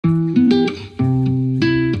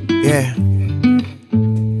Yeah.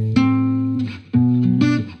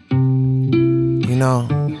 You know,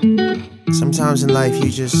 sometimes in life you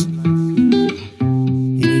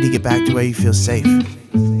need to get back to where you feel safe.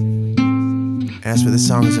 And that's what the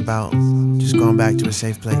song is about. Just going back to a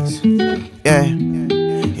safe place. Yeah.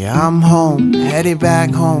 Yeah, I'm home, headed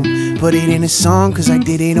back home. Put it in a song cause I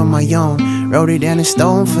did it on my own. Wrote it down in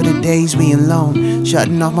stone for the days we alone.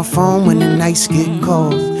 Shutting off my phone when the nights get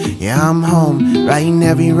cold. Yeah, I'm home, righting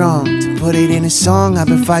every wrong. To put it in a song, I've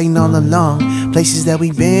been fighting all along. Places that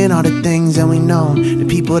we've been, all the things that we know. The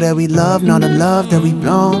people that we love, not the love that we've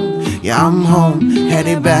blown. Yeah, I'm home,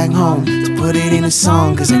 headed back home. To put it in a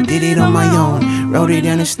song cause I did it on my own. Wrote it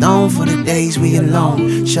down in stone for the days we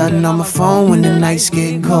alone. Shutting on my phone when the nights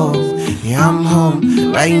get cold. Yeah, I'm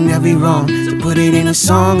home, righting every wrong. To put it in a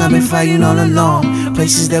song, I've been fighting all along.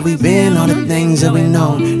 Places that we've been, all the things that we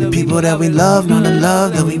know. The people that we love, not the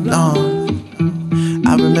love that we've blown.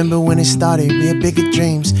 I remember when it started, we had bigger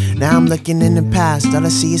dreams. Now I'm looking in the past, all I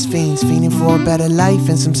see is fiends. Fiending for a better life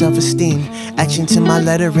and some self-esteem. Action to my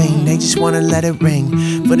lettering, they just wanna let it ring.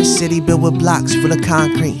 For the city built with blocks full of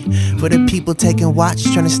concrete. For the people taking watch,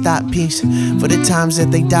 trying to stop peace. For the times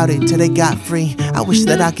that they doubted till they got free. I wish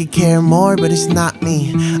that I could care more, but it's not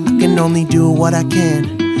me. I can only do what I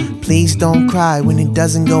can. Please don't cry when it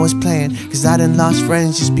doesn't go as planned. Cause I done lost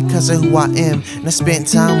friends just because of who I am. And I spent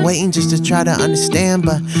time waiting just to try to understand.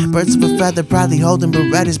 But birds of a feather probably holding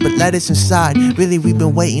Berettas, but letters inside. Really we've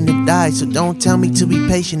been waiting to die, so don't tell me to be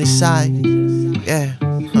patient inside. Yeah,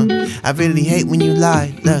 I really hate when you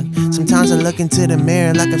lie. Look, sometimes I look into the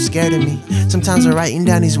mirror like I'm scared of me. Sometimes I'm writing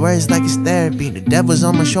down these words like it's therapy. The devil's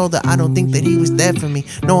on my shoulder, I don't think that he was there for me.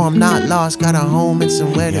 No, I'm not lost, got a home and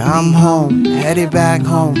somewhere to be. I'm home, headed back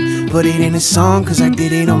home. Put it in a song cause I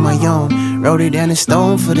did it on my own. Wrote it down in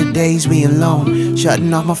stone for the days we alone.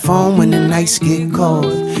 Shutting off my phone when the nights get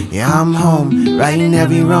cold. Yeah, I'm home, righting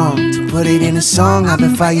every wrong. To put it in a song, I've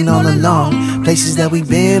been fighting all along. Places that we've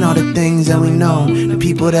been, all the things that we know. The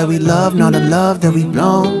people that we love, not the love that we've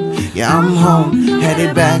blown. Yeah, I'm home,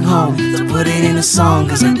 headed back home. To put it in a song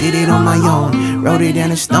cause I did it on my own. Wrote it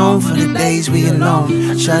down in stone for the days we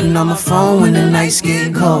alone. Shutting on my phone when the nights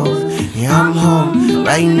get cold. Yeah, I'm home,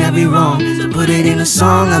 righting every wrong. To put it in a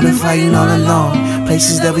song, I've been fighting all along.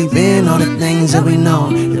 Places that we've been, all the things that we know.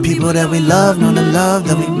 The people that we love, not the love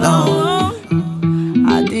that we've blown.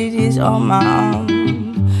 I did this on my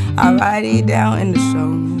own. I write it down in the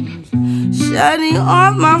songs. Shutting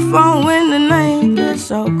off my phone when the night gets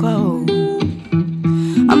so cold.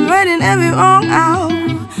 I'm writing every wrong out.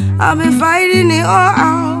 I've been fighting it all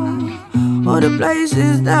out. All the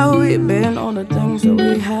places that we've been, all the things that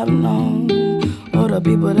we have known, all the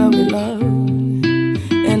people that we love,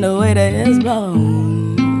 and the way that it's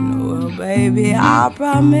blown. Well, baby, I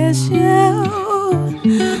promise you,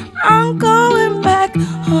 I'm going back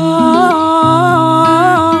home.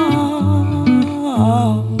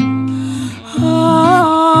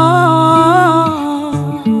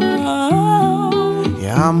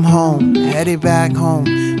 Yeah, I'm home, headed back home.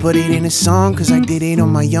 Put it in a song cause I did it on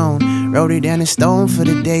my own. Wrote it down in stone for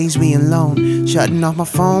the days we alone. Shutting off my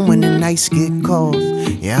phone when the nights get cold.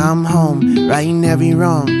 Yeah, I'm home, righting every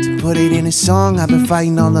wrong. To put it in a song, I've been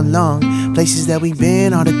fighting all along. Places that we've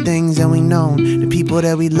been, all the things that we know. The people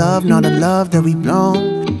that we love, not the love that we've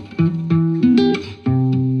blown.